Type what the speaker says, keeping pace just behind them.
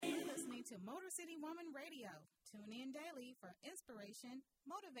Motor City Woman Radio. Tune in daily for inspiration,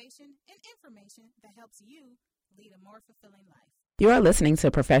 motivation, and information that helps you lead a more fulfilling life. You are listening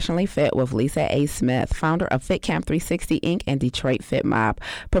to Professionally Fit with Lisa A. Smith, founder of FitCamp 360 Inc. and Detroit Fit Mob.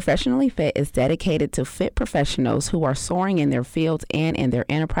 Professionally Fit is dedicated to fit professionals who are soaring in their fields and in their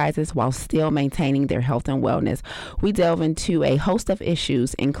enterprises while still maintaining their health and wellness. We delve into a host of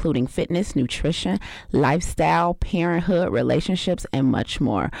issues, including fitness, nutrition, lifestyle, parenthood, relationships, and much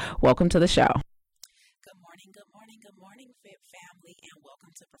more. Welcome to the show. Good morning, Fit family, and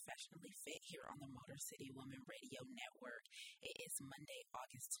welcome to Professionally Fit here on the Motor City Woman Radio Network. It is Monday,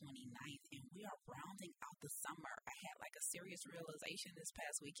 August 29th, and we are rounding out the summer. I had like a serious realization this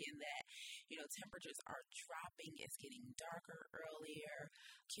past weekend that, temperatures are dropping. It's getting darker earlier.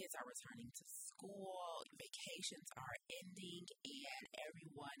 Kids are returning to school. Vacations are ending, and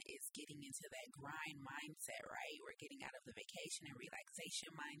everyone is getting into that grind mindset, right? We're getting out of the vacation and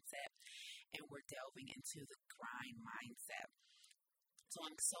relaxation mindset, and we're delving into the grind mindset. So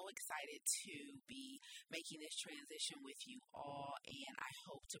I'm so excited to be making this transition with you all, and I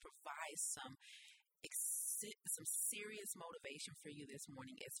hope to provide some serious motivation for you this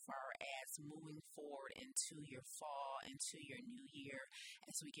morning as far as moving forward into your fall, into your new year,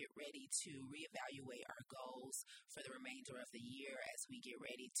 as we get ready to reevaluate our goals for the remainder of the year, as we get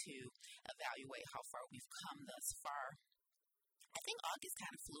ready to evaluate how far we've come thus far. I think August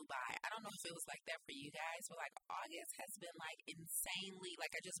kind of flew by. I don't know if it was like that for you guys, but like August has been like insanely,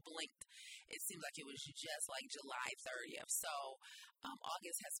 like I just blinked. It seems like it was just like July 30th. So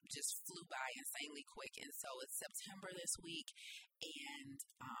August has just flew by insanely quick. And so it's September this week. And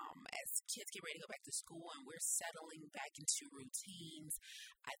as kids get ready to go back to school and we're settling back into routines,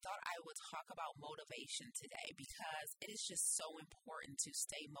 I thought I would talk about motivation today because it is just so important to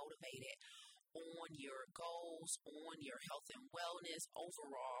stay motivated on your goals, on your health and wellness,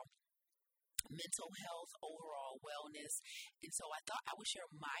 overall mental health, overall wellness. And so I thought I would share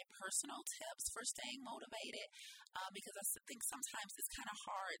my personal tips for staying motivated because I think sometimes it's kind of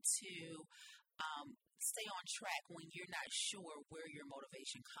hard to stay on track when you're not sure where your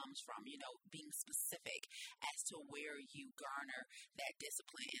motivation comes from, being specific as to where you garner that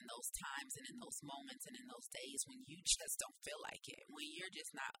discipline in those times and in those moments and in those days when you just don't feel like it, when you're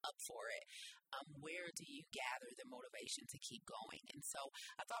just not up for it. Where do you gather the motivation to keep going? And so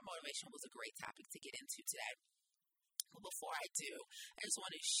I thought motivation was a great topic to get into today. But before I do, I just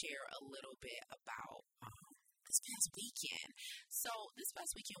want to share a little bit about this past weekend. So this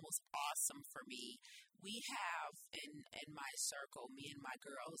past weekend was awesome for me. We have in my circle, me and my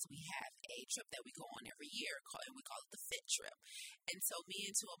girls, we have a trip that we go on every year, and we call it the Fit Trip. And so me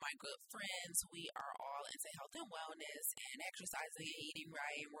and two of my good friends, we are all into health and wellness and exercising and eating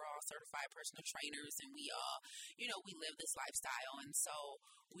right. And we're all certified personal trainers, and we all, we live this lifestyle. And so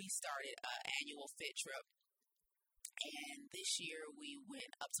we started an annual Fit Trip. And this year we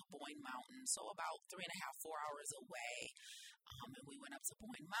went up to Boyne Mountain, so about 3.5, 4 hours away. And we went up to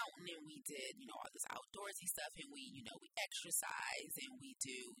Boyne Mountain and we did, all this outdoorsy stuff, and we exercise and we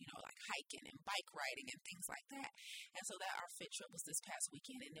do, like hiking and bike riding and things like that. And so that our Fit Trip was this past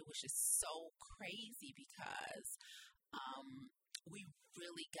weekend, and it was just so crazy because we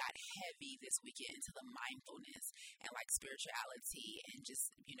really got heavy this weekend into the mindfulness and like spirituality and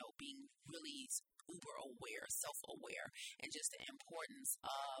just, being really uber aware, self-aware, and just the importance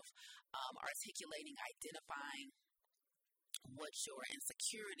of articulating, identifying what your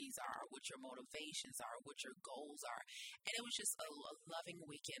insecurities are, what your motivations are, what your goals are. And it was just a loving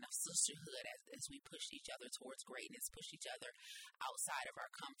weekend of sisterhood as we pushed each other towards greatness, pushed each other outside of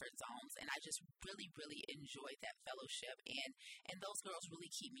our comfort zones. And I just really, really enjoyed that fellowship. And those girls really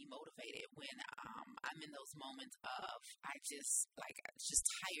keep me motivated when I'm in those moments of just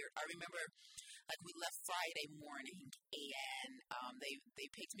tired. I remember like we left Friday morning and they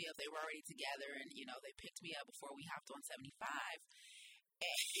picked me up. They were already together, and they picked me up before we hopped on 75.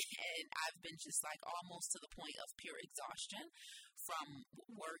 And I've been just like almost to the point of pure exhaustion from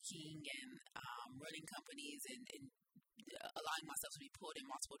working and running companies and allowing myself to be pulled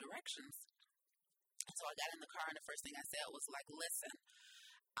in multiple directions. And so I got in the car, and the first thing I said was like, listen,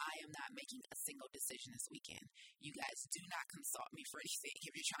 I am not making a single decision this weekend. You guys do not consult me for anything.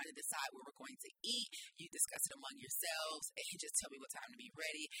 If you're trying to decide where we're going to eat, you discuss it among yourselves and just tell me what time to be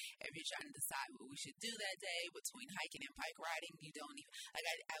ready. If you're trying to decide what we should do that day between hiking and bike riding, you don't even,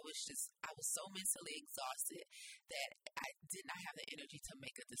 I was so mentally exhausted that I did not have the energy to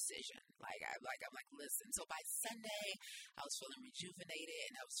make a decision. I'm like, listen. So by Sunday, I I was feeling rejuvenated,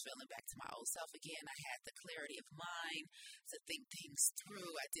 and I was feeling back to my old self again. I had the clarity of mind to think things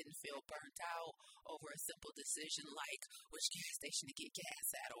through. I didn't feel burnt out over a simple decision like which gas station to get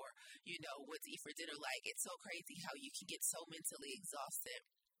gas at, or, what to eat for dinner. Like, it's so crazy how you can get so mentally exhausted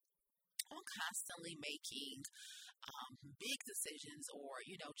on constantly making big decisions, or,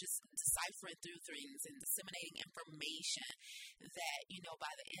 just deciphering through things and disseminating information that,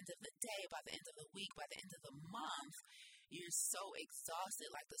 by the end of the day, by the end of the week, by the end of the month, you're so exhausted,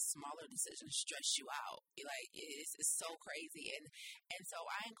 like the smaller decisions stress you out. Like, it's so crazy. And so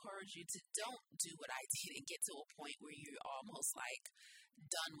I encourage you to don't do what I did and get to a point where you're almost like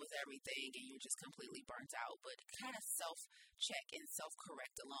done with everything and you're just completely burnt out, but kind of self-check and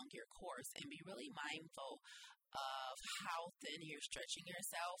self-correct along your course and be really mindful of how thin you're stretching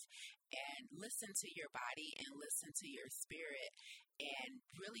yourself, and listen to your body and listen to your spirit, and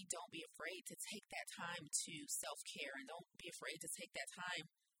really don't be afraid to take that time to self-care, and don't be afraid to take that time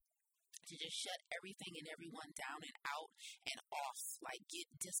to just shut everything and everyone down and out and off, like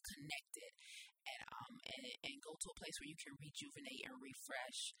get disconnected, and go to a place where you can rejuvenate and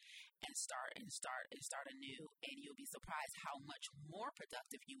refresh and start anew. And you'll be surprised how much more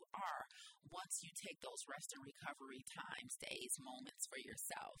productive you are once you take those rest and recovery times, days, moments for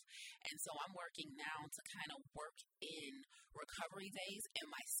yourself. And so I'm working now to kind of work in recovery days in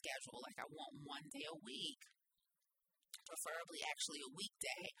my schedule. Like, I want one day a week, preferably actually a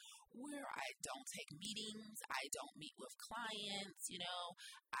weekday, where I don't take meetings, I don't meet with clients,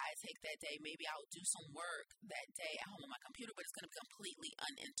 I take that day, maybe I'll do some work that day at home on my computer, but it's going to be completely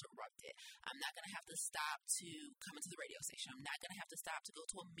uninterrupted. I'm not going to have to stop to come into the radio station. I'm not going to have to stop to go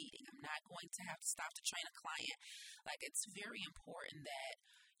to a meeting. I'm not going to have to stop to train a client. Like, it's very important that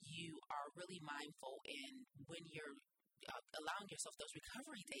you are really mindful in when you're allowing yourself those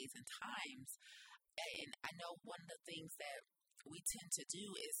recovery days and times. And I know one of the things that we tend to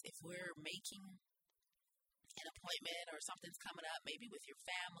do is, if we're making an appointment or something's coming up, maybe with your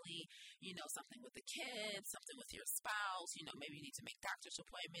family, something with the kids, something with your spouse, maybe you need to make doctor's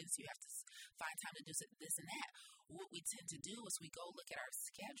appointments, you have to find time to do this and that. What we tend to do is we go look at our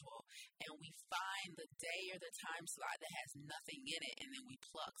schedule and we find the day or the time slot that has nothing in it, and then we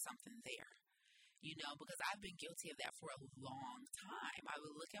plug something there. Because I've been guilty of that for a long time. I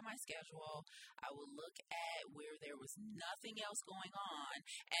would look at my schedule, I would look at where there was nothing else going on,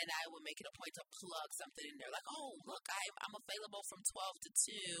 and I would make it a point to plug something in there. Like, oh, look, I'm available from 12 to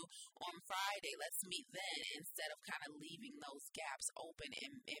 2 on Friday. Let's meet then, instead of kind of leaving those gaps open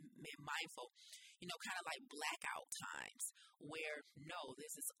and mindful, kind of like blackout times where, no,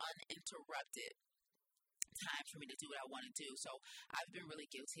 this is uninterrupted time for me to do what I want to do. So I've been really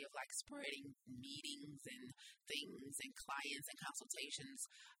guilty of like spreading meetings and things and clients and consultations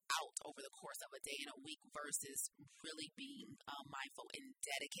out over the course of a day and a week, versus really being mindful and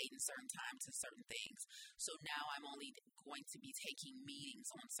dedicating certain time to certain things. So now I'm only going to be taking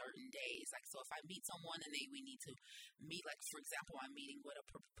meetings on certain days. Like, so if I meet someone and we need to meet, like, for example, I'm meeting with a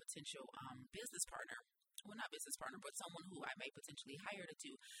potential business partner. Well, not business partner, but someone who I may potentially hire to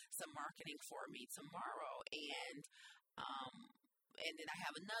do some marketing for me tomorrow. And then I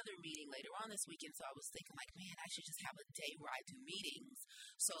have another meeting later on this weekend. So I was thinking, like, man, I should just have a day where I do meetings.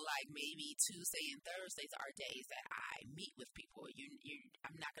 So, like, maybe Tuesday and Thursdays are days that I meet with people.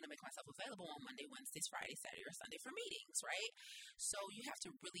 I'm not going to make myself available on Monday, Wednesdays, Friday, Saturday, or Sunday for meetings, right? So you have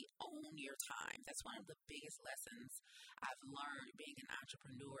to really own your time. That's one of the biggest lessons I've learned being an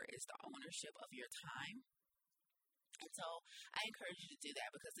entrepreneur, is the ownership of your time. And so I encourage you to do that,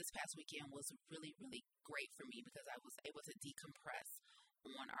 because this past weekend was really, really great for me, because I was able to decompress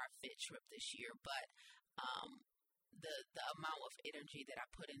on our fit trip this year. But the amount of energy that I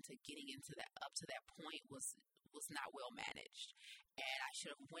put into getting into that, up to that point, was not well managed. And I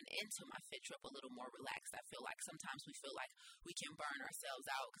should have went into my fit trip a little more relaxed. I feel like sometimes we feel like we can burn ourselves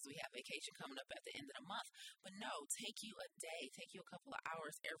out because we have vacation coming up at the end of the month. But no, take you a day, take you a couple of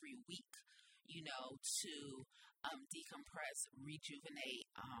hours every week, to decompress, rejuvenate,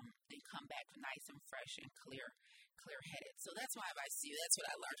 and come back nice and fresh and clear-headed. So that's my advice to you. That's what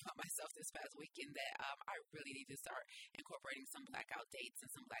I learned about myself this past weekend, that I really need to start incorporating some blackout dates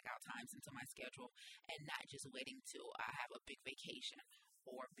and some blackout times into my schedule, and not just waiting till I have a big vacation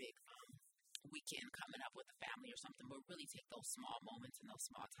or a big weekend coming up with a family or something, but really take those small moments and those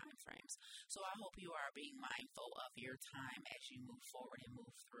small time frames. So I hope you are being mindful of your time as you move forward and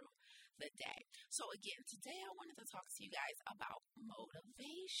move through the day. So again, today I wanted to talk to you guys about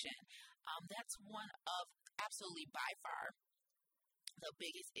motivation. That's one of, absolutely by far, the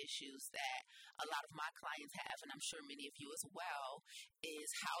biggest issues that a lot of my clients have, and I'm sure many of you as well, is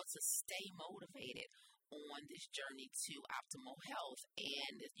how to stay motivated on this journey to optimal health.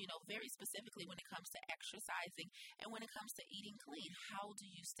 And, very specifically when it comes to exercising and when it comes to eating clean, how do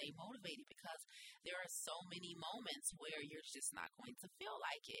you stay motivated? Because there are so many moments where you're just not going to feel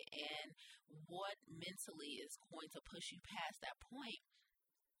like it. And what mentally is going to push you past that point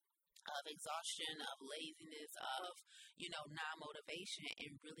of exhaustion, of laziness, of, non-motivation,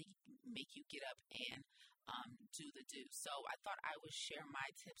 and really make you get up and do the do. So I thought I would share my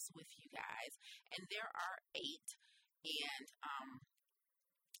tips with you guys. And there are 8, and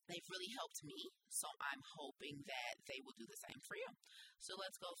they've really helped me. So I'm hoping that they will do the same for you. So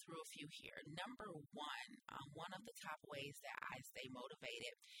let's go through a few here. Number 1, one of the top ways that I stay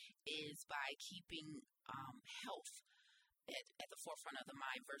motivated is by keeping health at the forefront of the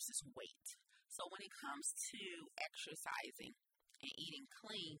mind versus weight. So when it comes to exercising and eating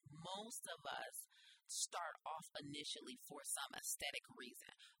clean, most of us start off initially for some aesthetic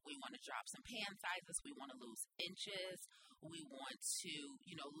reason. We want to drop some pant sizes. We want to lose inches. We want to,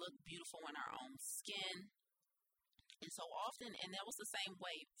 look beautiful in our own skin. And so often, and that was the same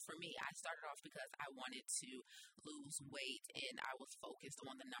way for me. I started off because I wanted to lose weight, and I was focused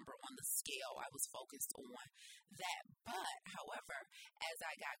on the number on the scale. I was focused on that. But, however, as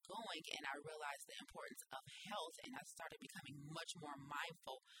I got going and I realized the importance of health, and I started becoming much more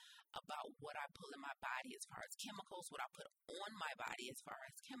mindful about what I put in my body as far as chemicals, what I put on my body as far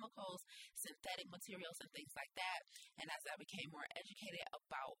as chemicals, synthetic materials, and things like that. And as I became more educated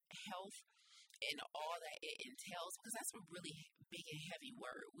about health and all that it entails, because that's a really big and heavy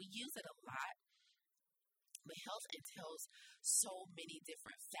word. We use it a lot, but health entails so many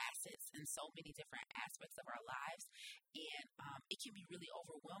different facets and so many different aspects of our lives, and it can be really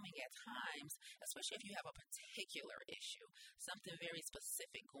overwhelming at times, especially if you have a particular issue, something very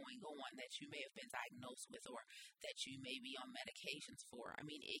specific going on that you may have been diagnosed with or that you may be on medications for. I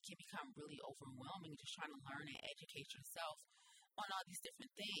mean, it can become really overwhelming just trying to learn and educate yourself on all these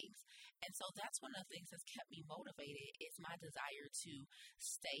different things. And so that's one of the things that's kept me motivated is my desire to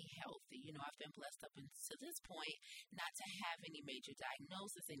stay healthy. I've been blessed up until this point not to have any major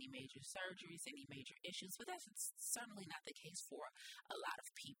diagnosis, any major surgeries, any major issues, but that's certainly not the case for a lot of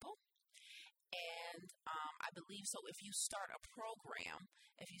people. And I believe so if you start a program,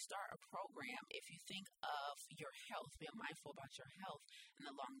 if you think of your health, being mindful about your health and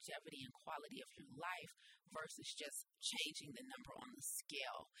the longevity and quality of your life versus just changing the number on the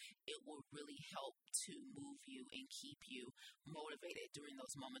scale, it will really help to move you and keep you motivated during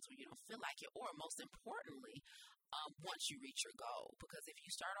those moments when you don't feel like it, or most importantly, once you reach your goal. Because if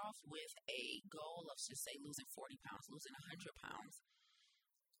you start off with a goal of, just say, losing 40 pounds, losing 100 pounds,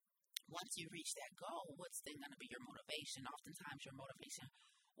 once you reach that goal, what's then going to be your motivation? Oftentimes your motivation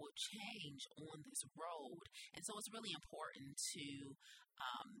will change on this road. And so it's really important to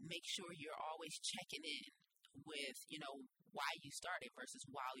make sure you're always checking in with, why you started versus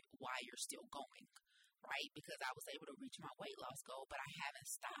why you're still going, right? Because I was able to reach my weight loss goal, but I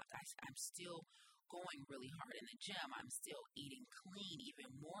haven't stopped. I'm still going really hard in the gym. I'm still eating clean,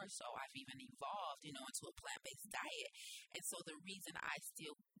 even more so. I've even evolved, into a plant-based diet. And so the reason I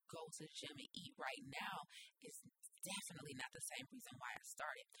still go to the gym and eat right now is definitely not the same reason why I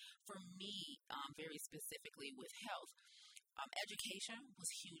started. For me, very specifically with health, education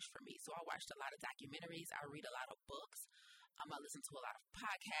was huge for me. So I watched a lot of documentaries. I read a lot of books. I listen to a lot of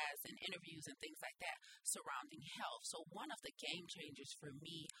podcasts and interviews and things like that surrounding health. So one of the game changers for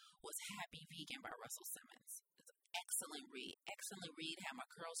me was Happy Vegan by Russell Simmons. It's an excellent read. Had my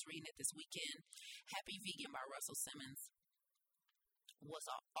girls reading it this weekend. Happy Vegan by Russell Simmons was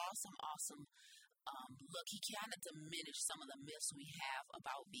an awesome look. He kind of diminished some of the myths we have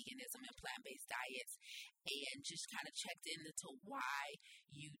about veganism and plant-based diets, and just kind of checked into why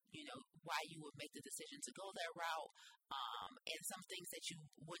why you would make the decision to go that route, and some things that you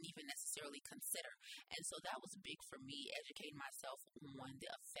wouldn't even necessarily consider. And so that was big for me, educating myself on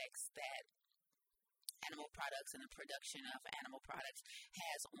the effects that animal products and the production of animal products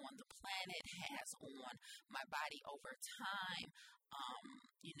has on the planet, has on my body over time.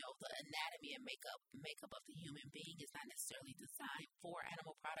 The anatomy and makeup of the human being is not necessarily designed for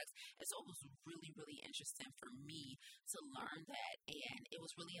animal products. And so it was really, really interesting for me to learn that. And it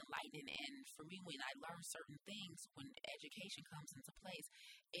was really enlightening. And for me, when I learned certain things, when education comes into place,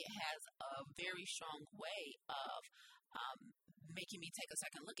 it has a very strong way of making me take a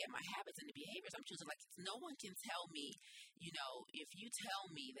second look at my habits and the behaviors I'm choosing. Like, no one can tell me, if you tell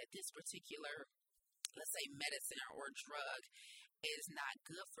me that this particular, let's say, medicine or drug is not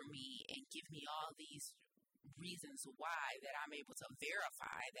good for me, and give me all these reasons why that I'm able to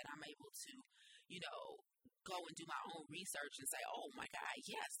verify, that I'm able to, go and do my own research and say, oh my God,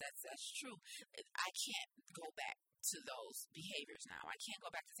 yes, that's true. I can't go back to those behaviors now. I can't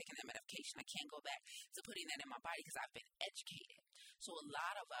go back to taking that medication. I can't go back to putting that in my body because I've been educated. So a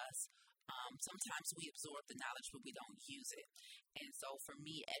lot of us, sometimes we absorb the knowledge, but we don't use it. And so for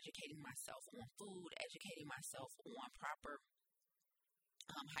me, educating myself on food, educating myself on proper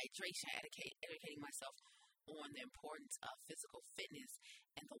hydration, educating myself on the importance of physical fitness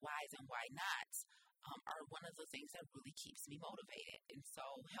and the whys and why nots are one of the things that really keeps me motivated. And so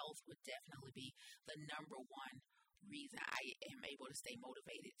health would definitely be the number one reason I am able to stay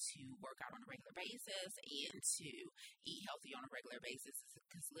motivated to work out on a regular basis and to eat healthy on a regular basis,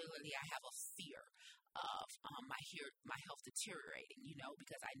 because literally I have a fear of my health deteriorating,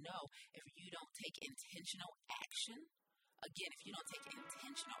 because I know if you don't take intentional action, again, if you don't take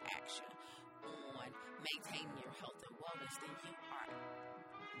intentional action on maintaining your health and wellness, then you are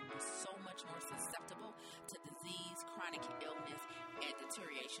so much more susceptible to disease, chronic illness, and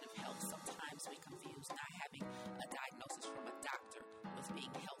deterioration of health. Sometimes we confuse not having a diagnosis from a doctor with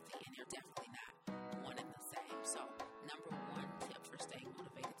being healthy, and they're definitely not one and the same. So, number one tip for staying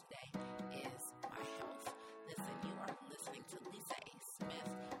motivated today is my health. Listen, you are listening to Lisa A.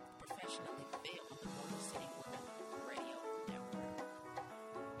 Smith, professionally fit on the Motor City Women Radio Network.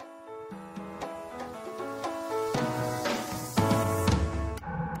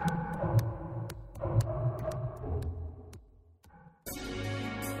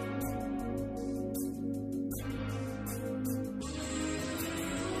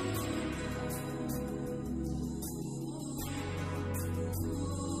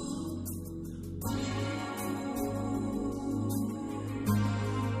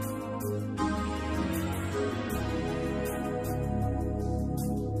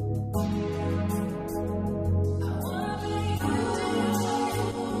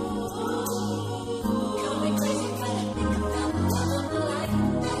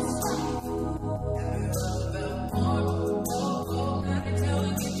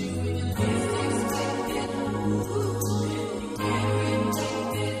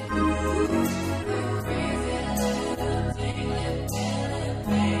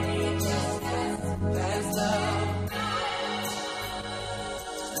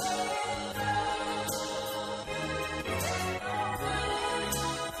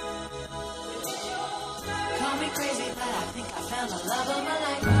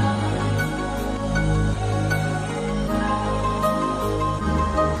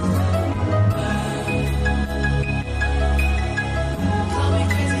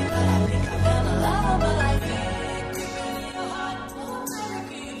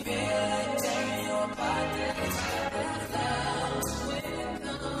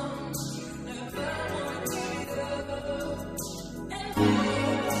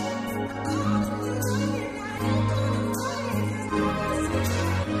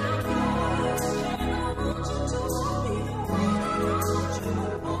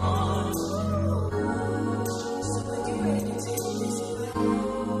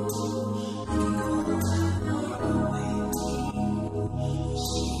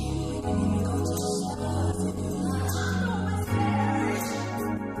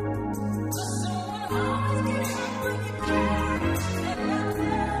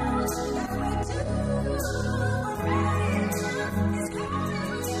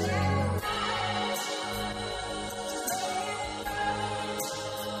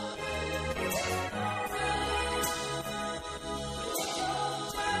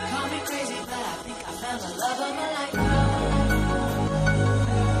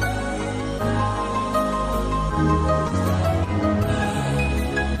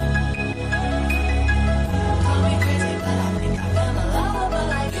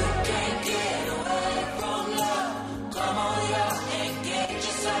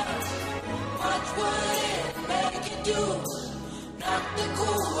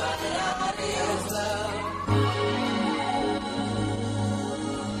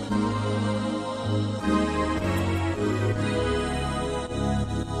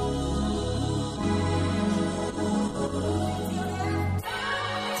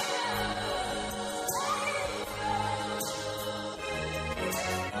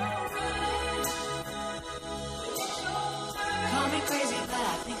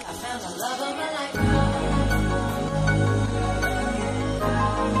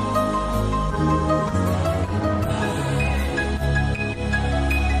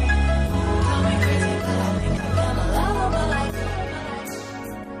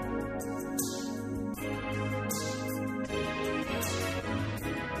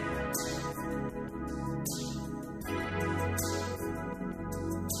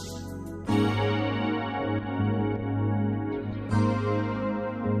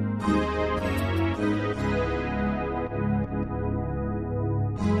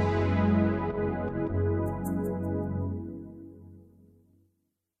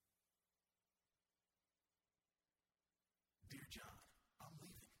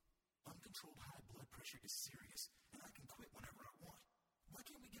 told high blood pressure is serious, and I can quit whenever I want. Why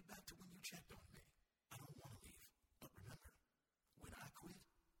can't we get back to when you checked on me? I don't want to leave, but remember, when I quit,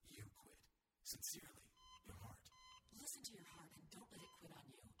 you quit. Sincerely, your heart. Listen to your heart and don't let it quit on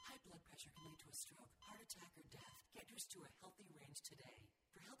you. High blood pressure can lead to a stroke, heart attack, or death. Get yours to a healthy range today.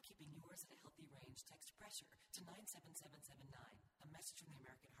 For help keeping yours at a healthy range, text pressure to 97779. A message from the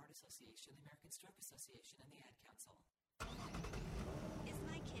American Heart Association, the American Stroke Association, and the Ad Council. Is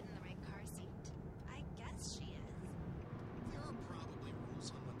my kid in the right car seat? I guess she is. There are probably rules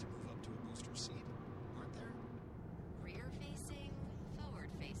on when to move up to a booster seat, aren't there? Rear facing,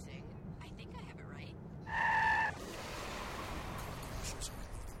 forward facing. I think I have it right. Crashes are a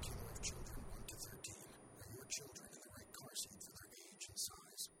leading killer of children 1 to 13. Are your children in the right car seat for their age and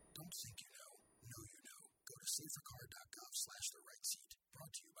size? Don't think you know. Know you know. Go to safercar.gov/the-right-seat.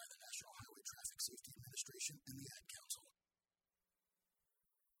 Brought to you by the National Highway Traffic Safety Administration and the Ad Council.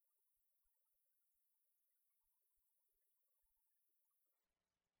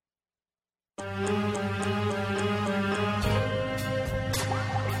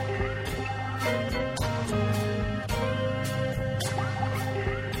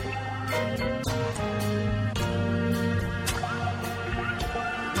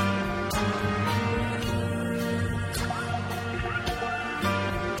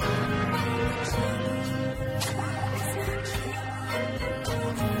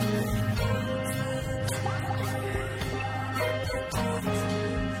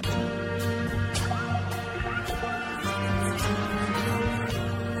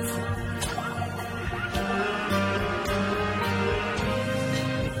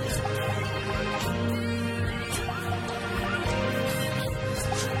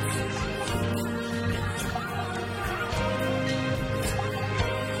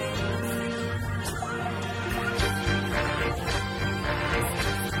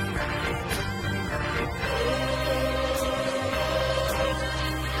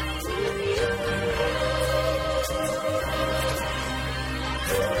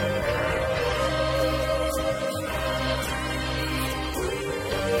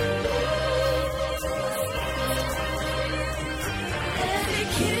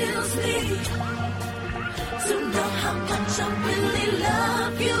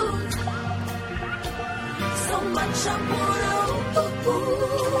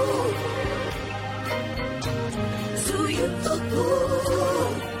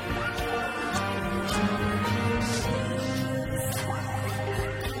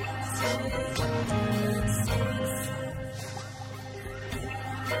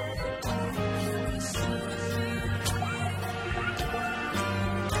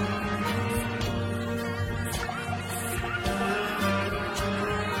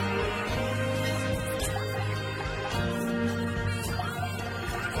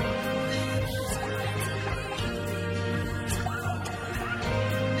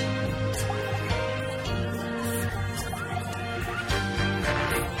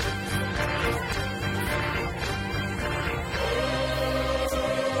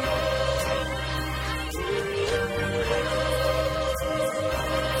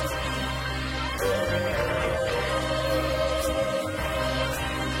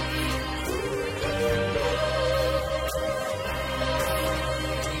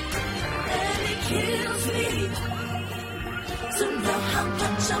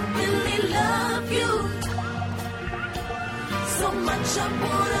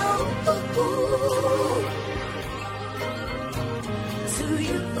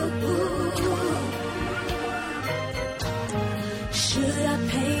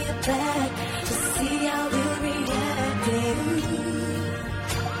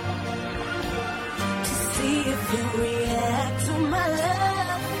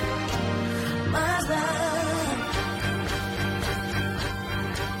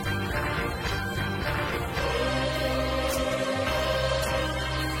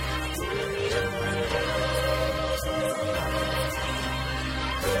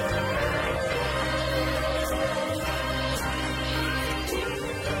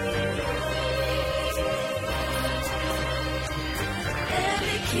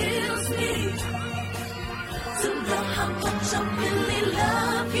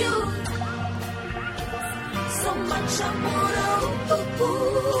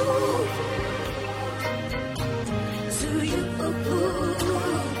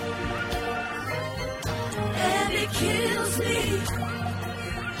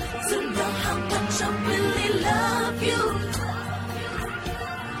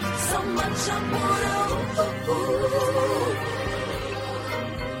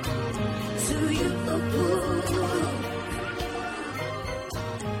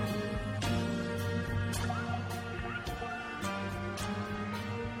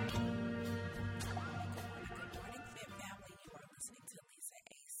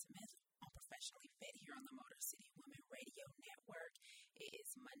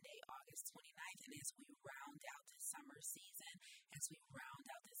 Monday, August 29th. And as we round out the summer season, as we round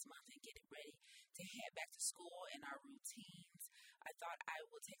out this month and get it ready to head back to school and our routines, I thought I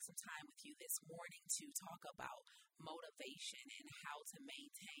will take some time with you this morning to talk about motivation and how to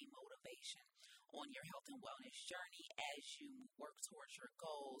maintain motivation on your health and wellness journey as you work towards your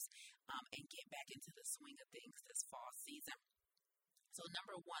goals and get back into the swing of things this fall season. So the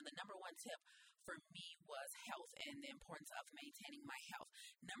number one tip for me was health and the importance of maintaining my health.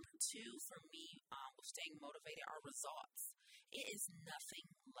 Number two for me with staying motivated are results. It is nothing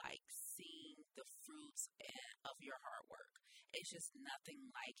like seeing the fruits of your hard work. It's just nothing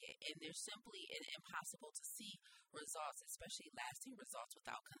like it. And there's simply impossible to see results, especially lasting results,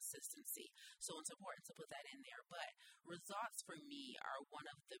 without consistency. So it's important to put that in there. But results for me are one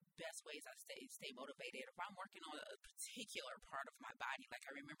of the best ways I stay motivated. If I'm working on a particular part of my body, like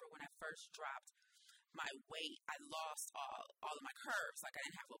I remember when I first dropped my weight, I lost all of my curves. Like I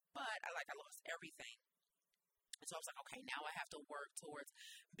didn't have a butt. I lost everything. And so I was like, okay, now I have to work towards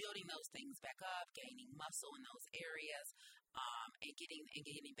building those things back up, gaining muscle in those areas, and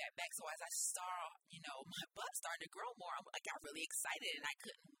getting that back. So as I saw, my butt starting to grow more, I got really excited, and I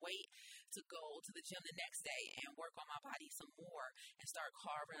couldn't wait to go to the gym the next day and work on my body some more and start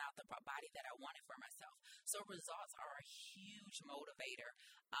carving out the body that I wanted for myself. So results are a huge motivator,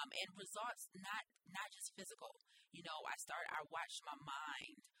 and results not just physical. I watched my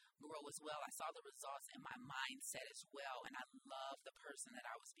mind grow as well. I saw the results in my mindset as well, and I love the person that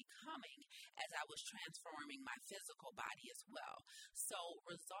I was becoming as I was transforming my physical body as well. So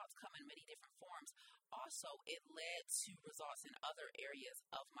results come in many different forms. Also, it led to results in other areas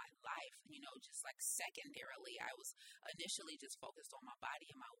of my life, just like secondarily. I was initially just focused on my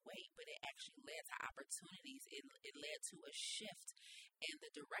body and my weight, but it actually led to opportunities. It led to a shift in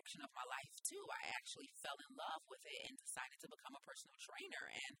the direction of my life too. I actually fell in love with it and decided to become a personal trainer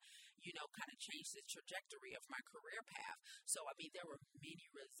and, kind of change the trajectory of my career path. So, there were many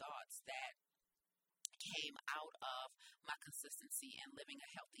results that came out of my consistency and living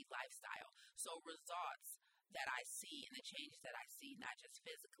a healthy lifestyle. So results that I see and the changes that I see, not just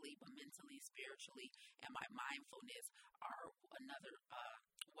physically, but mentally, spiritually, and my mindfulness are another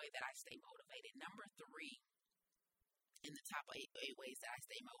way that I stay motivated. Number three in the top eight ways that I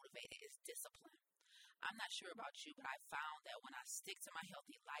stay motivated is discipline. I'm not sure about you, but I found that when I stick to my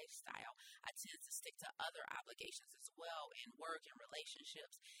healthy lifestyle, I tend to stick to other obligations as well in work and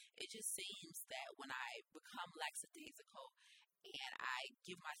relationships. It just seems that when I become lackadaisical and I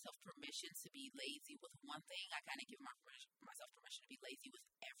give myself permission to be lazy with one thing, I kind of give myself permission to be lazy with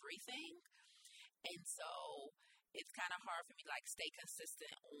everything. And so it's kind of hard for me to stay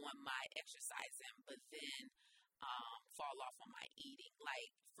consistent on my exercising, but then fall off on my eating.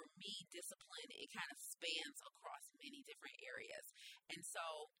 For me, discipline, it kind of spans across many different areas. And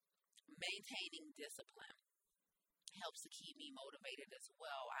so maintaining discipline helps to keep me motivated as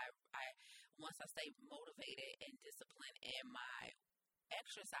well. Once I stay motivated and disciplined in my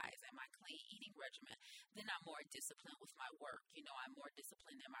exercise and my clean eating regimen, then I'm more disciplined with my work. I'm more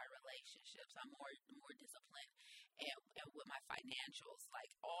disciplined in my relationships. I'm more disciplined and with my financials.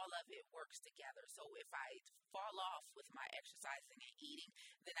 All of it works together. So if I fall off with my exercising and eating,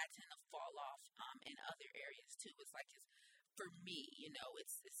 then I tend to fall off in other areas too. For me,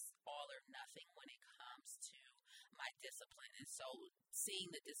 it's all or nothing when it comes to my discipline. And so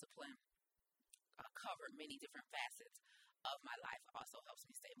seeing the discipline cover many different facets of my life also helps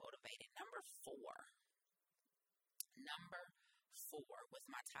me stay motivated. Number four with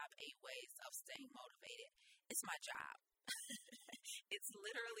my top 8 ways of staying motivated is my job. It's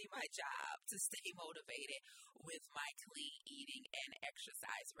literally my job to stay motivated with my clean eating and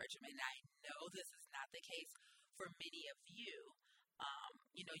exercise regimen. I know this is not the case for many of you.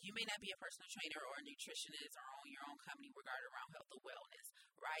 You may not be a personal trainer or a nutritionist or own your own company regarding around health or wellness,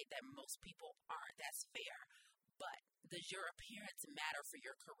 right? That most people aren't. That's fair. But does your appearance matter for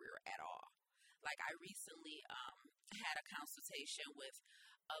your career at all? I recently had a consultation with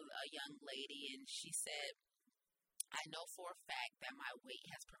a young lady, and she said, I know for a fact that my weight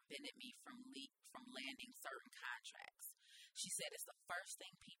has prevented me from landing certain contracts. She said it's the first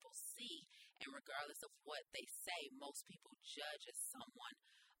thing people see, and regardless of what they say, most people judge as someone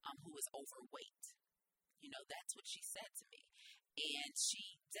who is overweight. That's what she said to me. And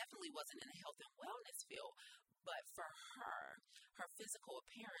she definitely wasn't in the health and wellness field, but for her physical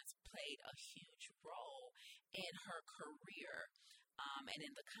appearance played a huge role in her career and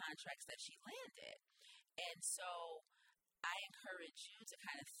in the contracts that she landed. And so I encourage you to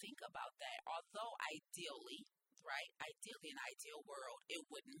kind of think about that. Although ideally, in an ideal world, it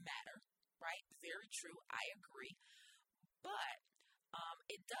wouldn't matter, right? Very true. I agree. But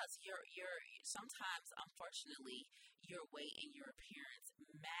it it does. Sometimes, unfortunately, your weight and your appearance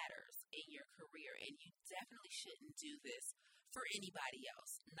matters in your career, and you definitely shouldn't do this for anybody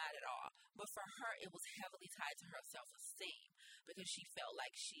else, not at all. But for her, it was heavily tied to her self-esteem because she felt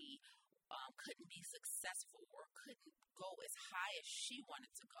like she couldn't be successful or couldn't go as high as she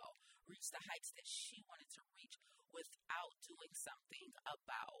wanted to go, reach the heights that she wanted to reach without doing something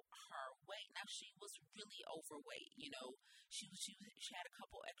about her weight. Now, she was really overweight. She had a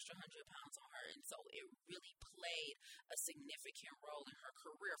couple extra 100 pounds on her, and so it really played a significant role in her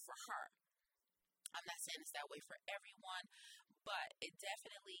career for her. I'm not saying it's that way for everyone, but it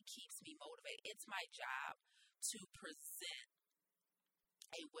definitely keeps me motivated. It's my job to present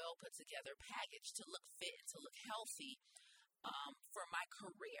a well put together package, to look fit and to look healthy for my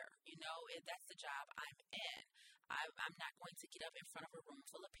career. That's the job I'm in. I'm not going to get up in front of a room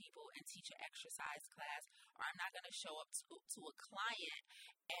full of people and teach an exercise class, or I'm not going to show up to a client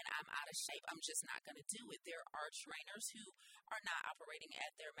and I'm out of shape. I'm just not going to do it. There are trainers who are not operating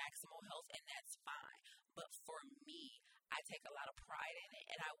at their maximal health, and that's fine. But for me, I take a lot of pride in it,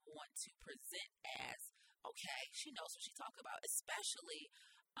 and I want to present as, okay, she knows what she's talking about, especially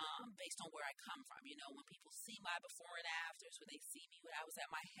based on where I come from. When people see my before and afters, when they see me when I was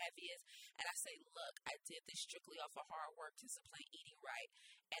at my heaviest, and I say, look, I did this strictly off of hard work, discipline, eating right,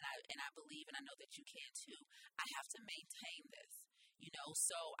 and I believe, and I know that you can too. I have to maintain this.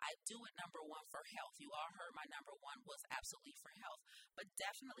 So I do it, number one, for health. You all heard my number one was absolutely for health, but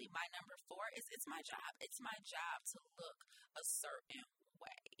definitely my number four is it's my job. It's my job to look a certain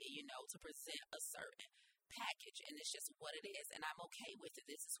way, to present a certain package, and it's just what it is, and I'm okay with it.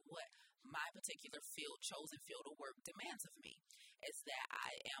 This is what my particular chosen field of work demands of me, is that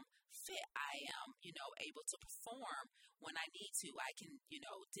I am fit. I am, able to perform when I need to. I can,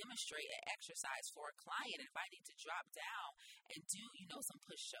 demonstrate an exercise for a client, and if I need to drop down and do, some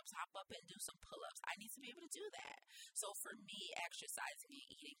push-ups, hop up and do some pull-ups, I need to be able to do that. So for me, exercising and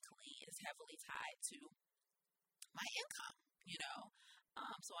eating clean is heavily tied to my income,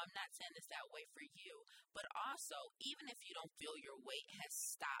 So I'm not saying this that way for you, but also, even if you don't feel your weight has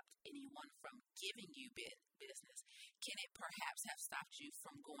stopped anyone from giving you business, can it perhaps have stopped you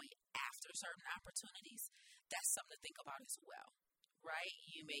from going after certain opportunities? That's something to think about as well, right?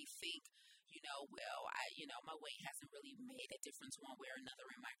 You may think, my weight hasn't really made a difference one way or another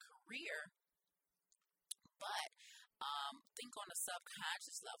in my career, but think on a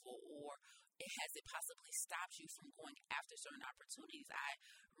subconscious level, or has it possibly stopped you from going after certain opportunities? I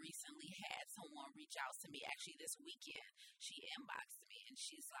recently had someone reach out to me, actually this weekend. She inboxed me and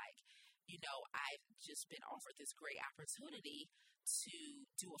she's like, I've just been offered this great opportunity to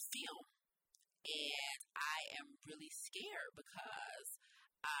do a film, and I am really scared because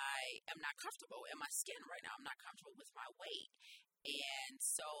I am not comfortable in my skin right now. I'm not comfortable with my weight. And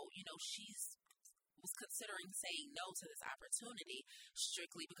so, she's was considering saying no to this opportunity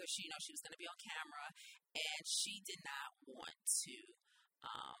strictly because she was going to be on camera, and she did not want to.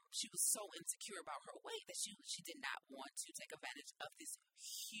 She was so insecure about her weight that she did not want to take advantage of this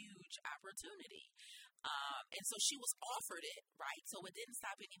huge opportunity. And so she was offered it, right? So it didn't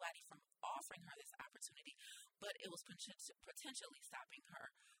stop anybody from offering her this opportunity, but it was potentially stopping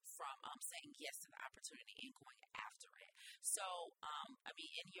her from saying yes to the opportunity and going after it. So,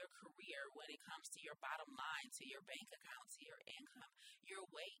 in your career, when it comes to your bottom line, to your bank account, to your income, your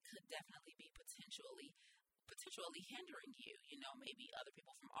weight could definitely be potentially hindering you, maybe other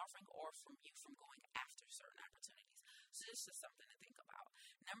people from offering or from you from going after certain opportunities. So this is something to think about.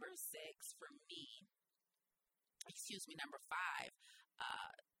 Number 5,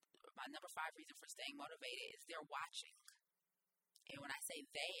 my number 5 reason for staying motivated is they're watching. And when I say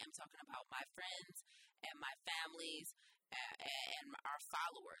they, I'm talking about my friends and my families and our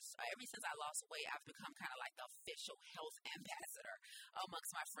followers. Ever since I lost weight, I've become kind of like the official health ambassador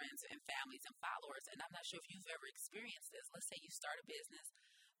amongst my friends and families and followers. And I'm not sure if you've ever experienced this. Let's say you start a business,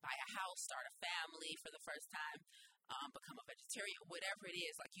 buy a house, start a family for the first time, become a vegetarian, whatever it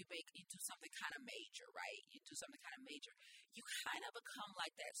is, like you do something kind of major, right? You do something kind of major. You kind of become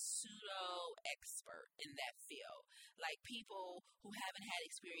like that pseudo expert in that field. Like people who haven't had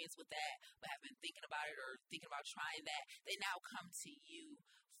experience with that, but have been thinking about it or thinking about trying that, they now come to you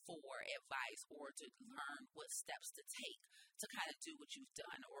for advice or to learn what steps to take to kind of do what you've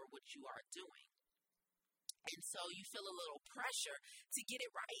done or what you are doing. And so you feel a little pressure to get it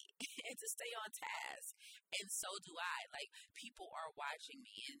right and to stay on task. And so do I. Like, people are watching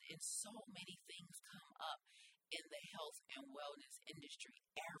me, and so many things come up in the health and wellness industry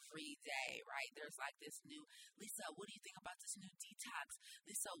every day, right? There's like this new, Lisa, what do you think about this new detox?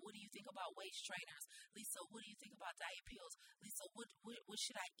 Lisa, what do you think about waist trainers? Lisa, what do you think about diet pills? Lisa, what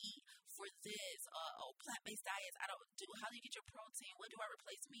should I eat for this? Plant-based diets, how do you get your protein? What do I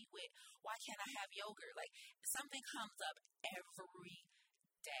replace meat with? Why can't I have yogurt? Like, something comes up every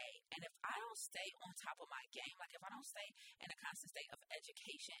day. And if I don't stay on top of my game, like if I don't stay in a constant state of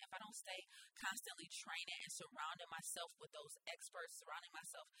education, if I don't stay constantly training and surrounding myself with those experts, surrounding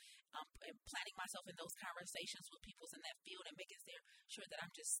myself and planting myself in those conversations with people in that field and making sure that I'm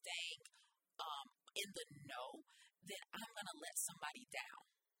just staying in the know, then I'm going to let somebody down.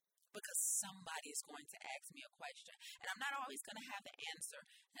 Because somebody is going to ask me a question. And I'm not always going to have the answer.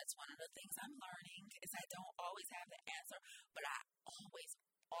 That's one of the things I'm learning is I don't always have the answer, but I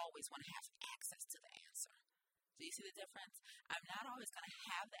always want to have access to the answer. Do you see the difference? I'm not always going to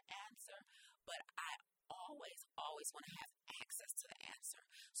have the answer, but I always want to have access to the answer.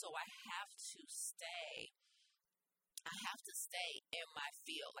 So I have to stay in my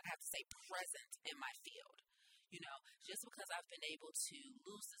field. Like I have to stay present in my field. You know, just because I've been able to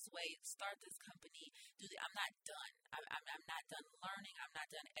lose this weight, start this company, I'm not done. I'm not done learning. I'm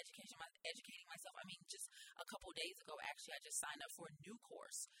not done educating myself. I mean, just a couple days ago, actually, I just signed up for a new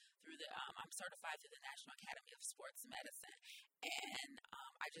course through I'm certified through the National Academy of Sports Medicine. And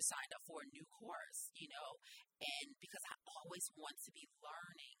I just signed up for a new course, you know, and because I always want to be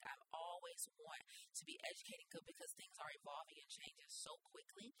learning. I always want to be educating because things are evolving and changing so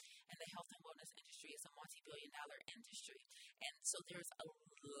quickly. And the health and wellness industry is a multi-billion-dollar industry. And so there's a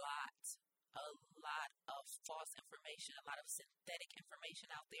lot of false information, a lot of synthetic information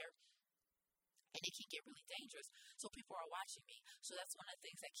out there. And it can get really dangerous. So people are watching me. So that's one of the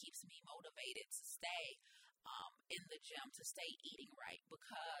things that keeps me motivated to stay in the gym, to stay eating right.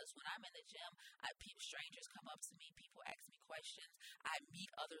 Because when I'm in the gym, strangers come up to me, people ask me questions. I meet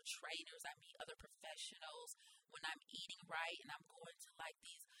other trainers, I meet other professionals. When I'm eating right and I'm going to like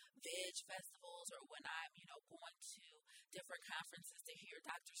these veg festivals, or when I'm, you know, going to different conferences to hear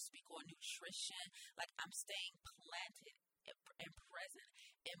doctors speak on nutrition, like I'm staying planted and present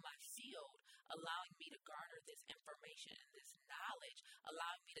in my field, allowing me to garner this information and this knowledge,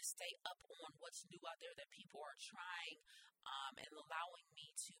 allowing me to stay up on what's new out there that people are trying, and allowing me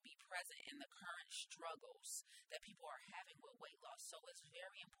to be present in the current struggles that people are having with weight loss. So it's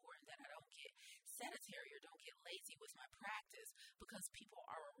very important that I don't get sedentary or don't get lazy with my practice, because people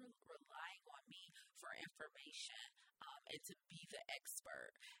are relying on me for information and to be the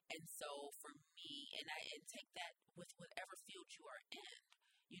expert. And so for me, and take that with whatever field you are in,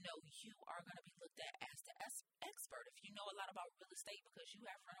 you know, you are going to be looked at as the expert. If you know a lot about real estate because you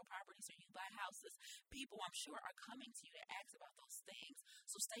have rental properties or you buy houses, people, I'm sure, are coming to you to ask about those things.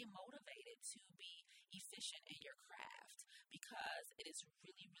 So stay motivated to be efficient in your craft, because it is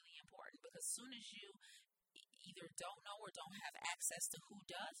really, really important. Because as soon as you either don't know or don't have access to who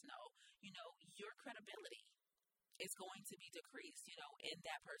does know, you know, your credibility is going to be decreased, you know, in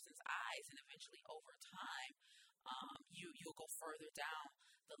that person's eyes. And eventually over time, you'll go further down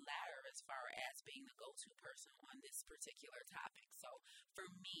the ladder as far as being the go-to person on this particular topic. So for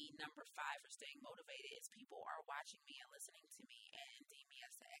me, number 5 for staying motivated is people are watching me and listening to me and deem me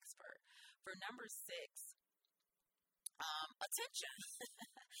as the expert. For number 6, attention.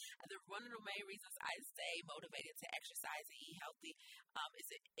 One of the main reasons I stay motivated to exercise and eat healthy is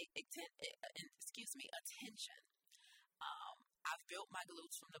attention. I've built my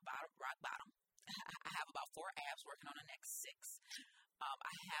glutes from the rock bottom. I have about 4 abs working on the next 6.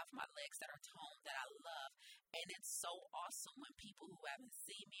 I have my legs that are toned that I love. And it's so awesome when people who haven't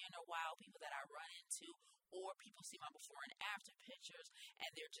seen me in a while, people that I run into, or people see my before and after pictures, and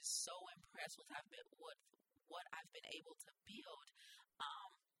they're just so impressed with what I've been able to build.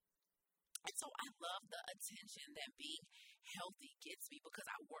 And so I love the attention that being healthy gets me, because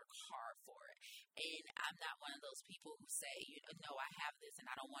I work hard for it. And I'm not one of those people who say, you know, I have this and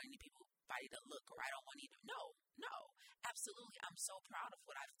I don't want anybody to look, or I don't want you to. No, absolutely. I'm so proud of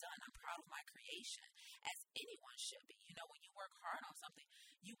what I've done. I'm proud of my creation, as anyone should be. You know, when you work hard on something,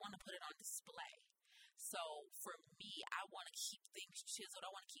 you want to put it on display. So for me, I want to keep things chiseled. I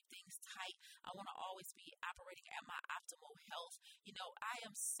want to keep things tight. I want to always be operating at my optimal health. You know, I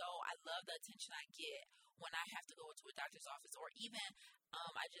love the attention I get when I have to go into a doctor's office, or even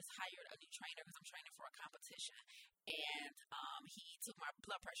I just hired a new trainer because I'm training for a competition. And he took my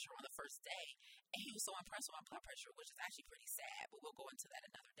blood pressure on the first day, and he was so impressed with my blood pressure, which is actually pretty sad, but we'll go into that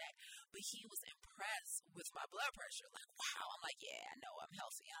another day. But he was impressed with my blood pressure. Like, wow. I'm like, yeah, I know I'm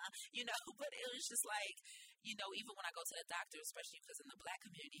healthy, huh? You know, but it was just like, you know, even when I go to the doctor, especially because in the Black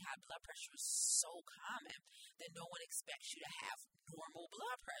community, high blood pressure is so common that no one expects you to have normal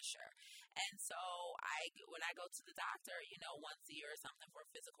blood pressure. And so when I go to the doctor, you know, once a year or something for a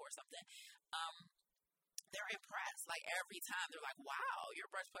physical or something, they're impressed. Like every time they're like, wow, your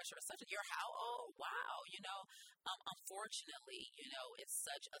blood pressure is such a, you're how old? Wow. Unfortunately, it's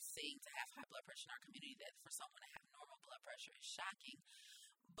such a thing to have high blood pressure in our community that for someone to have normal blood pressure is shocking.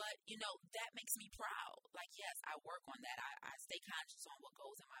 But, that makes me proud. Like, yes, I work on that. I stay conscious on what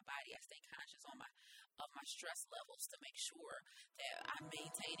goes in my body. I stay conscious of my stress levels to make sure that I'm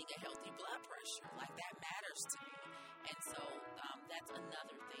maintaining a healthy blood pressure. Like, that matters to me. And so that's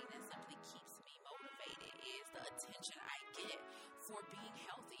another thing that simply keeps me motivated is the attention I get for being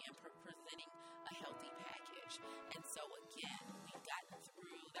healthy and presenting a healthy package. And so, again, we've gotten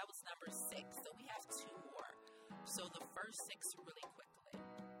through, that was number 6. So we have 2 more. So the first 6 really quickly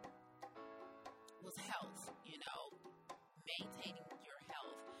was health, maintaining your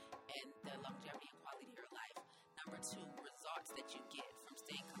health and the longevity and quality of your life. Number 2, results that you get from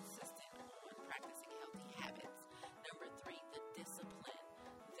staying consistent on practicing healthy habits. Number 3, the discipline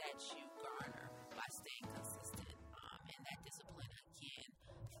that you garner by staying consistent. And that discipline, again,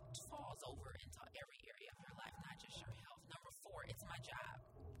 falls over into every area of your life, not just your health. Number 4, it's my job.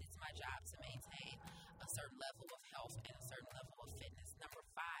 It's my job to maintain a certain level of health and a certain level of fitness. Number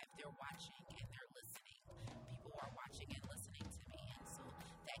 5, they're watching and they're listening. People are watching and listening to me, and so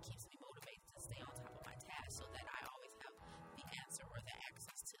that keeps me motivated to stay on top of my task so that I always have the answer or the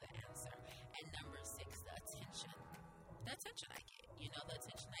access to the answer. And number 6, the attention. The attention I get. The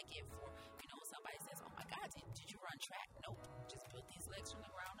attention I get for, when somebody says, oh my God, did you run track? Nope. Just built these legs from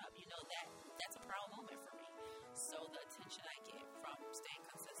the ground up. That's a proud moment for me. So the attention I get from staying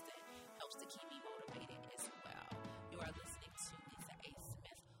consistent helps to keep me motivated as well. You are listening to Lisa A.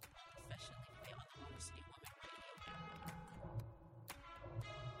 Smith, professionally fit on the Motor City Women Radio Network.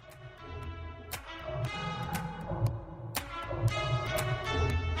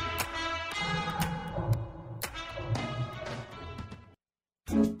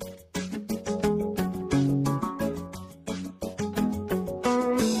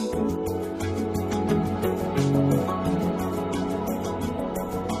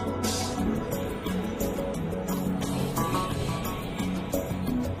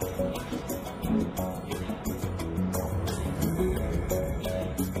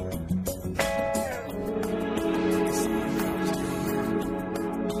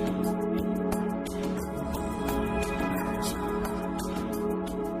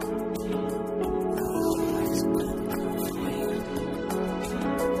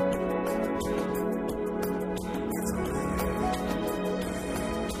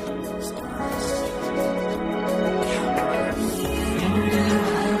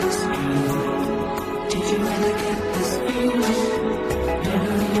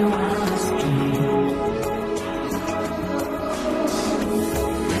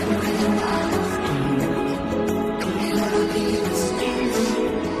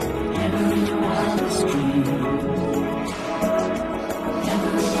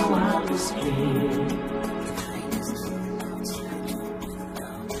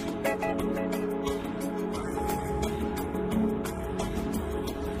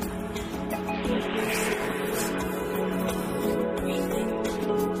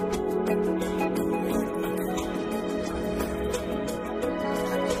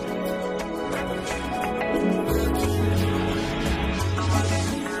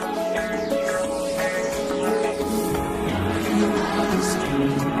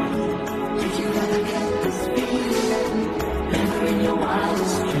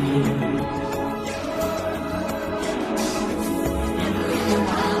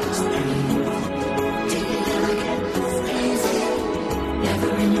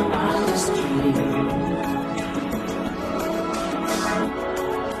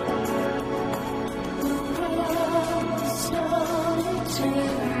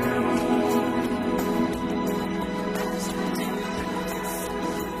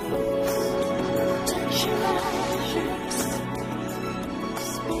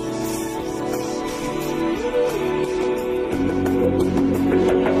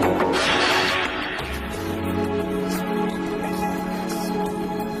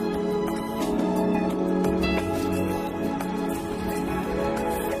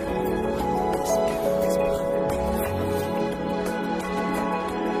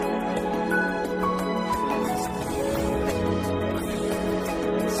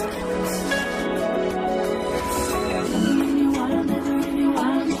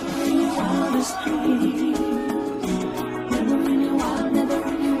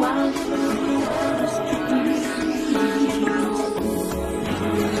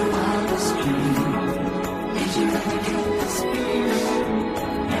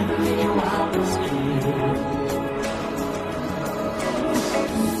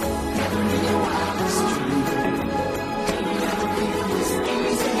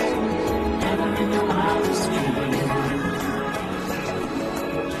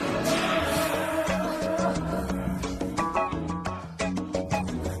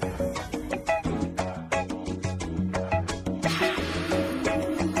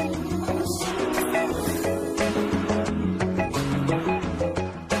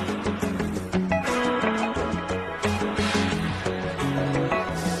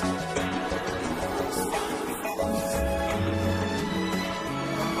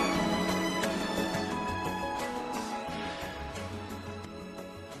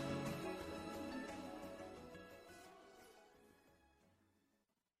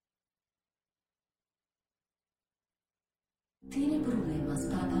 tiene problemas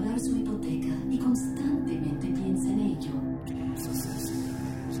para pagar su hipoteca y constantemente piensa en ello.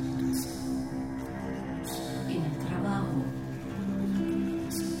 En el trabajo,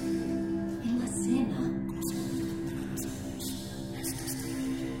 en la cena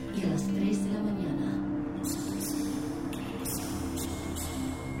y a las 3 de la mañana.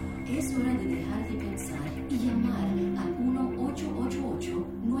 Es hora de dejar de pensar y llamar al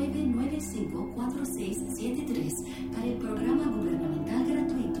 1-888-995-4673 para el programa gubernamental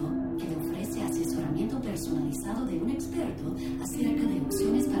gratuito que le ofrece asesoramiento personalizado de un experto acerca de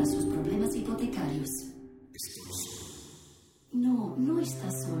opciones para sus problemas hipotecarios. No, no está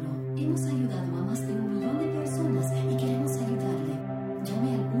solo. Hemos ayudado a más de 1 millón de personas y queremos ayudarle.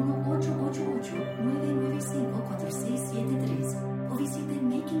 Llame al 1-888-995-4673 o visite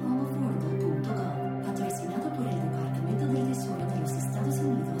makinghomeaffordable.gov, patrocinado por el Departamento del Tesoro de los Estados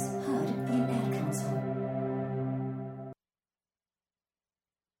Unidos, HUD y el Ad Council.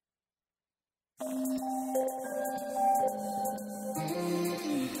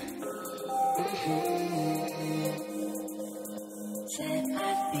 Said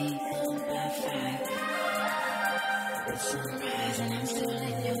I'd be home by 5. It's sunrise and I'm still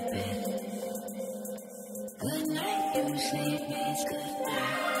in your bed. Good night usually means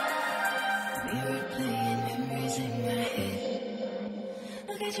goodbye. We were playing memories in my head.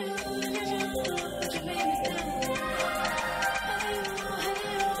 Look at you, but you made me down. How do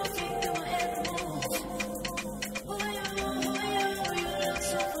you think that my head moves? Who are you, you look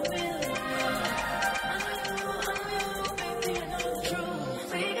so familiar. I know you, baby, I know the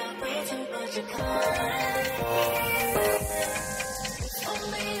truth. We got way too much in common.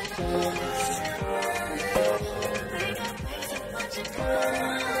 Only in the mornings. We got way too much in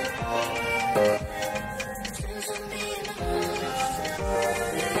common. Since I'm being the mornings.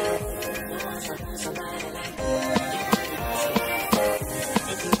 I want somebody like you.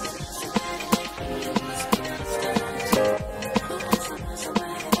 If you want somebody like me, you must be understand. Who wants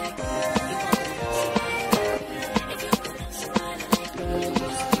somebody like me? You want somebody like me. If you want somebody like me, you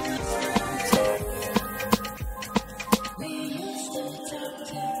must be understand. We used to talk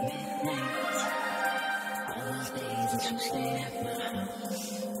till midnight. All those days that you stayed at my house.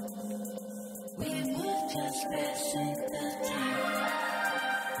 We were just passing the time.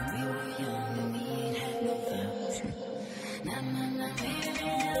 We were young and we ain't had no vows. Nah, maybe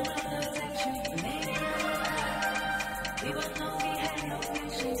now I'll affect you. Maybe I will lie. We both know we had no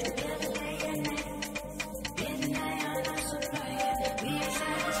patience together day and night. Midnight on our surprise, we ain't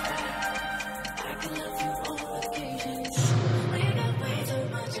satisfied. I can love you all occasions. We got way too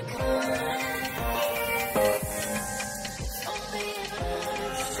much in common. Only in the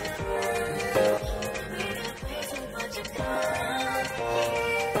mornings. We got way too much in common.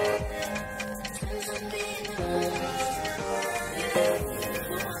 Since I'm being the mornings.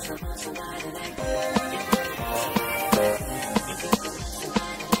 Who wants somebody like me? If you want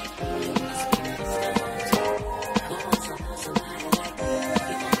somebody like me, you must be understand. Who wants somebody like me? You want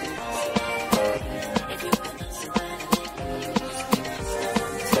somebody like me. If you want somebody like me, you must be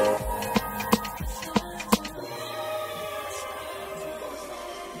understand.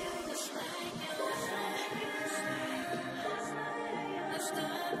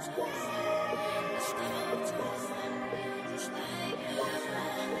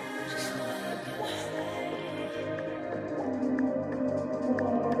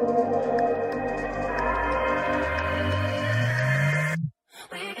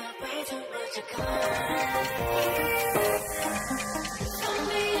 We got way too much in common.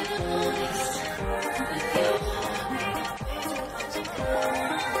 Only in the mornings. With you, we got way too much in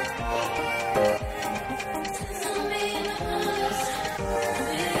common. Since I'm being the mornings.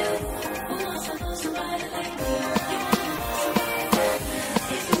 With you, who wants somebody like me? You want somebody like me.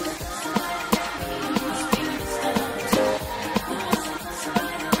 If you want somebody like me, you must be understand. Who wants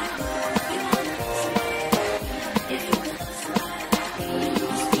somebody like me? You want somebody like me. If you want somebody like me, you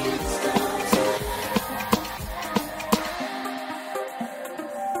must be understand.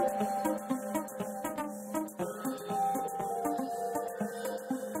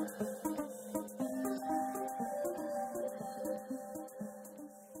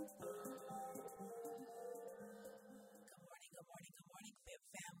 Good morning, Fit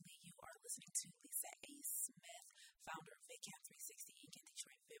family. You are listening to Lisa A. Smith, founder of FitCamp 360 Inc. and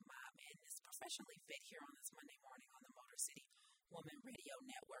Detroit Fit Mob, and is professionally fit here on this Monday morning on the Motor City Woman Radio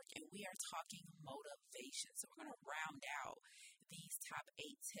Network. And we are talking motivation. So we're going to round out these top 8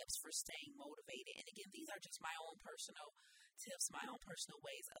 tips for staying motivated. And again, these are just my own personal tips, my own personal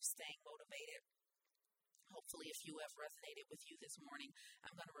ways of staying motivated. Hopefully a few have resonated with you this morning.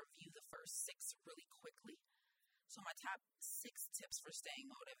 I'm going to review the first 6 really quickly. So my top 6 tips for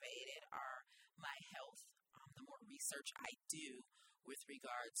staying motivated are my health. The more research I do with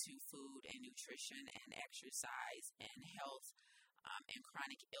regard to food and nutrition and exercise and health and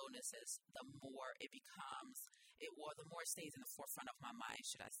chronic illnesses, the more it becomes, the more it stays in the forefront of my mind,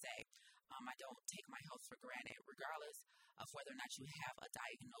 should I say. I don't take my health for granted, regardless of whether or not you have a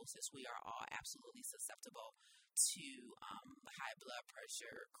diagnosis. We are all absolutely susceptible to high blood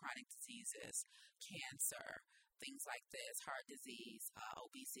pressure, chronic diseases, cancer, things like this, heart disease,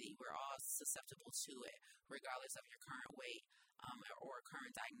 obesity. We're all susceptible to it, regardless of your current weight or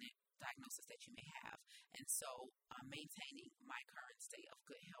current diagnosis that you may have. And so maintaining my current state of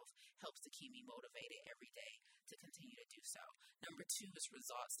good health helps to keep me motivated every day to continue to do so. Number 2 is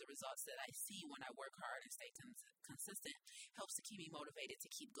results. The results that I see when I work hard and stay consistent helps to keep me motivated to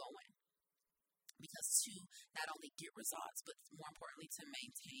keep going. Because to not only get results, but more importantly, to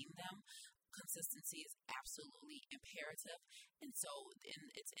maintain them, consistency is absolutely imperative. And so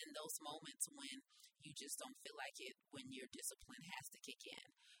it's in those moments when you just don't feel like it, when your discipline has to kick in.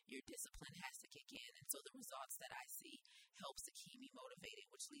 Your discipline has to kick in. And so the results that I see helps to keep me motivated,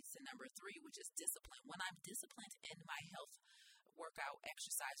 which leads to number 3, which is discipline. When I'm disciplined in my health workout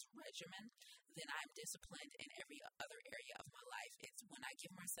exercise regimen, then I'm disciplined in every other area of my life. It's when I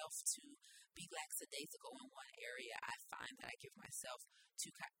give myself to be lackadaisical in one area, I find that I give myself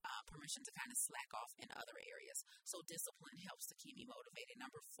permission to kind of slack off in other areas. So discipline helps to keep me motivated.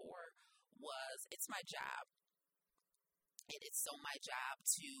 Number 4 was, it's my job. It is so my job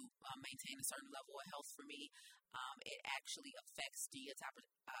to maintain a certain level of health for me. It actually affects the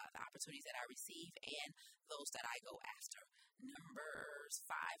opportunities that I receive and those that I go after. Number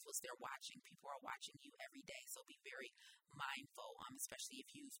 5 was they're watching. People are watching you every day, so be very mindful, especially if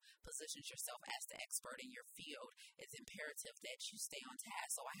you've positioned yourself as the expert in your field. It's imperative that you stay on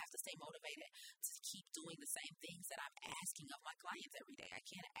task. So I have to stay motivated to keep doing the same things that I'm asking of my clients every day. I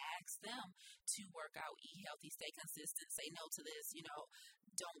can't ask them to work out, eat healthy, stay consistent, say no to this,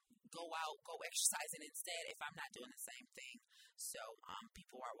 don't go out, go exercising instead if I'm not doing the same thing. So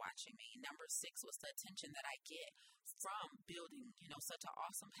people are watching me. Number 6 was the attention that I get from building, such an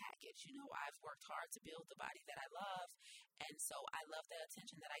awesome package. I've worked hard to build the body that I love. And so I love the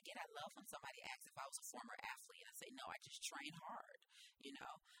attention that I get. I love when somebody asks if I was a former athlete and I say, no, I just train hard,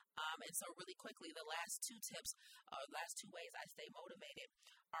 And so really quickly, the last 2 tips, last 2 ways I stay motivated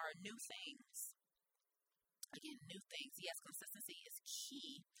are new things. Again, new things. Yes, consistency is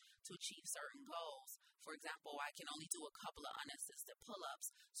key to achieve certain goals. For example, I can only do a couple of unassisted pull-ups,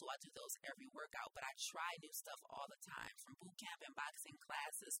 so I do those every workout, but I try new stuff all the time, from boot camp and boxing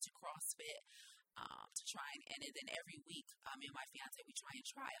classes to CrossFit, to try and then every week, me and my fiance, we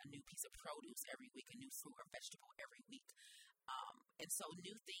try a new piece of produce every week, a new fruit or vegetable every week. And so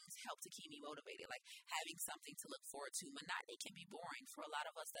new things help to keep me motivated, like having something to look forward to. Monotony can be boring. For a lot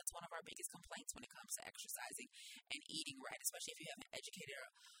of us, that's one of our biggest complaints when it comes to exercising and eating right, especially if you haven't educated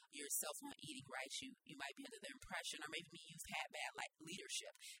yourself on eating right. You might be under the impression, or maybe you've had bad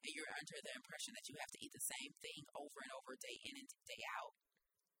leadership, and you're under the impression that you have to eat the same thing over and over, day in and day out.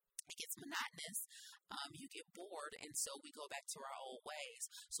 It gets monotonous, you get bored, and so we go back to our old ways.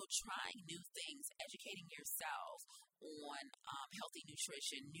 So trying new things, educating yourself on healthy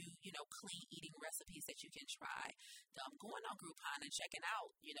nutrition, new, clean eating recipes that you can try, going on Groupon and checking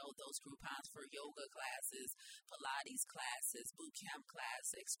out, those Groupons for yoga classes, Pilates classes, boot camp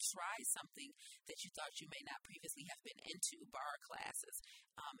classes. Try something that you thought you may not previously have been into, bar classes,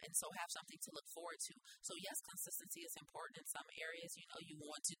 and so have something to look forward to. So yes, consistency is important in some areas. You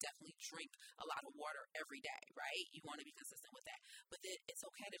want to definitely drink a lot of water every day, right? You want to be consistent with that. But it's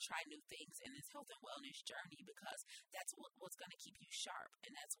okay to try new things in this health and wellness journey, because that's what's going to keep you sharp,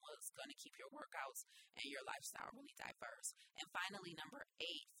 and that's what's going to keep your workouts and your lifestyle really diverse. And finally, number 8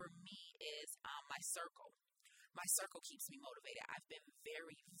 for me is my circle. My circle keeps me motivated. I've been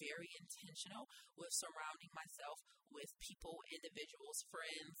very, very intentional with surrounding myself with people, individuals,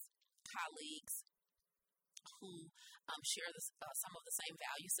 friends, colleagues who share some of the same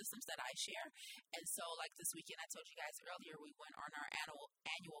value systems that I share. And so, like this weekend, I told you guys earlier, we went on our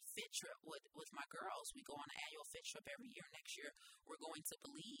annual fit trip with my girls. We go on an annual fit trip every year. Next year, we're going to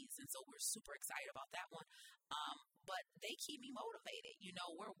Belize, and so we're super excited about that one. But they keep me motivated.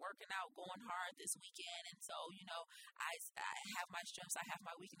 We're working out, going hard this weekend, and so, I have my strengths, I have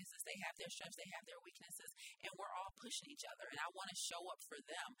my weaknesses. They have their strengths, they have their weaknesses, and we're all pushing each other. And I want to show up for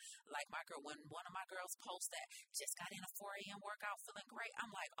them. Like my girl, when one of my girls posts that just got in a 4 a.m. workout feeling great, I'm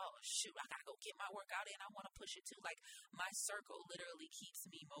like, oh shoot, I gotta go get my workout in. I want to push it too. Like, my circle literally keeps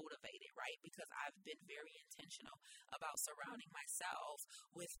me motivated, right? Because I've been very intentional about surrounding myself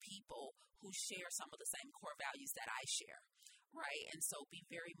with people who share some of the same core values that I share, right? And so be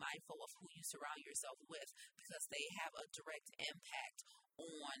very mindful of who you surround yourself with, because they have a direct impact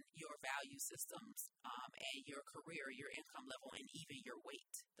on your value systems, and your career, your income level, and even your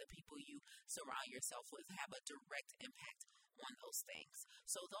weight. The people you surround yourself with have a direct impact on those things.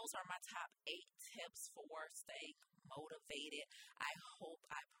 So those are my top 8 tips for staying motivated. I hope,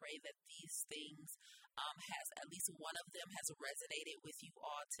 I pray that these things has, at least one of them has resonated with you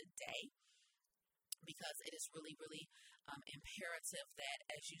all today, because it is really, really imperative that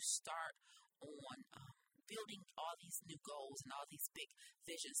as you start on building all these new goals and all these big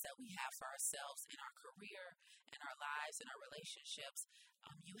visions that we have for ourselves in our career, in our lives, in our relationships,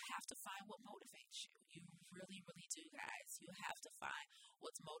 you have to find what motivates you. You really, really do, guys. You have to find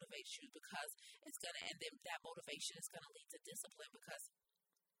what motivates you, because it's going to, and then that motivation is going to lead to discipline, because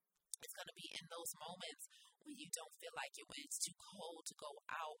it's going to be in those moments when you don't feel like it, when it's too cold to go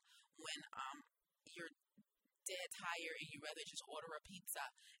out, when you're dead tired and you rather just order a pizza.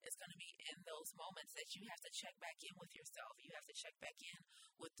 It's going to be in those moments that you have to check back in with yourself. You have to check back in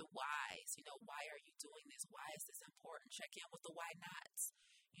with the whys. You know, why are you doing this? Why is this important? Check in with the why nots.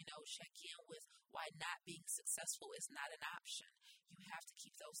 You know, check in with why not being successful is not an option. You have to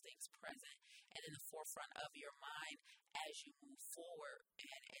keep those things present and in the forefront of your mind as you move forward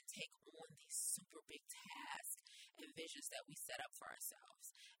and take on these super big tasks and visions that we set up for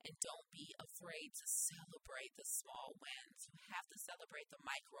ourselves. And don't be afraid to celebrate the small wins. You have to celebrate the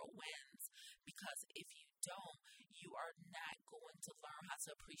micro wins, because if you don't, you are not going to learn how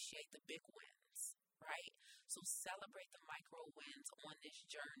to appreciate the big wins, right? So celebrate the micro wins on this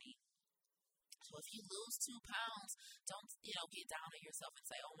journey. So if you lose 2 pounds, don't, get down on yourself and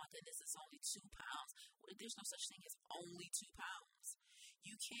say, oh my goodness, it's only 2 pounds. Well, there's no such thing as only 2 pounds.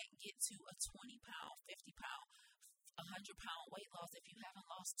 You can't get to a 20-pound, 50-pound, 100-pound weight loss if you haven't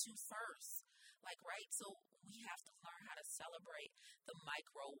lost 2 first. Right? So we have to learn how to celebrate the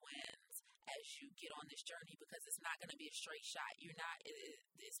micro wins as you get on this journey, because it's not going to be a straight shot.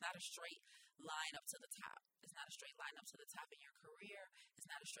 It's not a straight line up to the top. It's not a straight line up to the top in your career. It's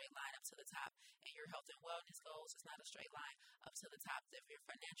not a straight line up to the top in your health and wellness goals. It's not a straight line up to the top of your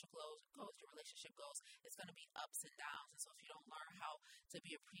financial goals, your relationship goals. It's going to be ups and downs. And so if you don't learn how to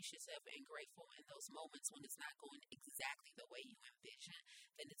be appreciative and grateful in those moments when it's not going exactly the way you envision,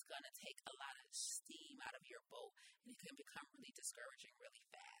 then it's going to take a lot of steam out of your boat, and it can become really discouraging really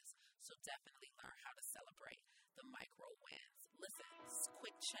fast. So definitely learn how to celebrate the micro wins. Listen,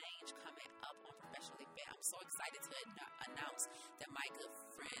 quick change coming up on Professionally Fit. I'm so excited to announce that my good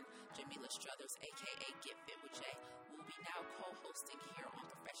friend Jamila Struthers, aka Get Fit with Jay, will be now co-hosting here on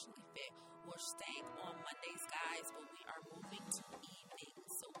Professionally Fit. We're staying on Mondays, guys, but we are moving to evenings.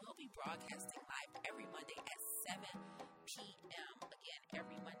 So we'll be broadcasting live every Monday at 7 p.m. Again,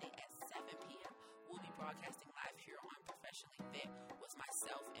 every Monday at 7 p.m. We'll be broadcasting live here on Professionally Fit with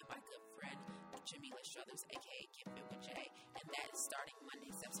myself and my good friend Jamila Struthers, aka Get Fit with Jay, and that is starting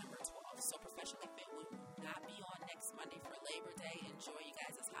Monday, September 12th. So Professionally Fit will not be on next Monday for Labor Day. Enjoy you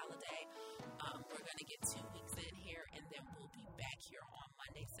guys' holiday. We're going to get 2 weeks in here, and then we'll be back here on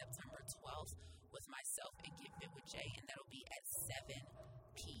Monday, September 12th with myself and Get Fit with Jay, and that'll be at 7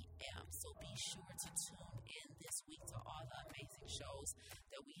 p.m. So be sure to tune in this week to all the amazing shows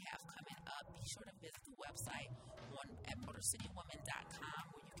that we have coming up. Be sure to visit the website at MotorCityWoman.com,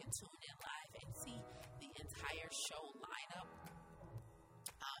 where you can tune in live and see the entire show lineup.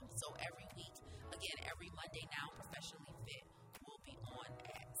 So every week, again, every Monday now, Professionally Fit will be on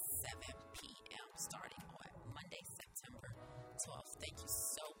at 7 p.m. starting on Monday, September 12th. Thank you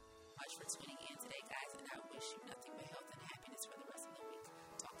so much for tuning in today, guys, and I wish you nothing but health and happiness for the rest of the week.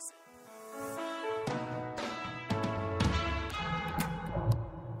 Talk soon.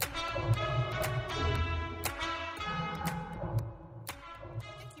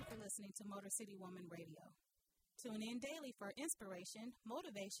 Thank you for listening to Motor City Woman Radio. Tune in daily for inspiration,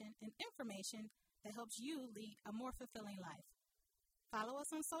 motivation, and information that helps you lead a more fulfilling life. Follow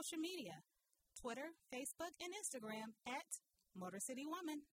us on social media, Twitter, Facebook, and Instagram at Motor City Woman.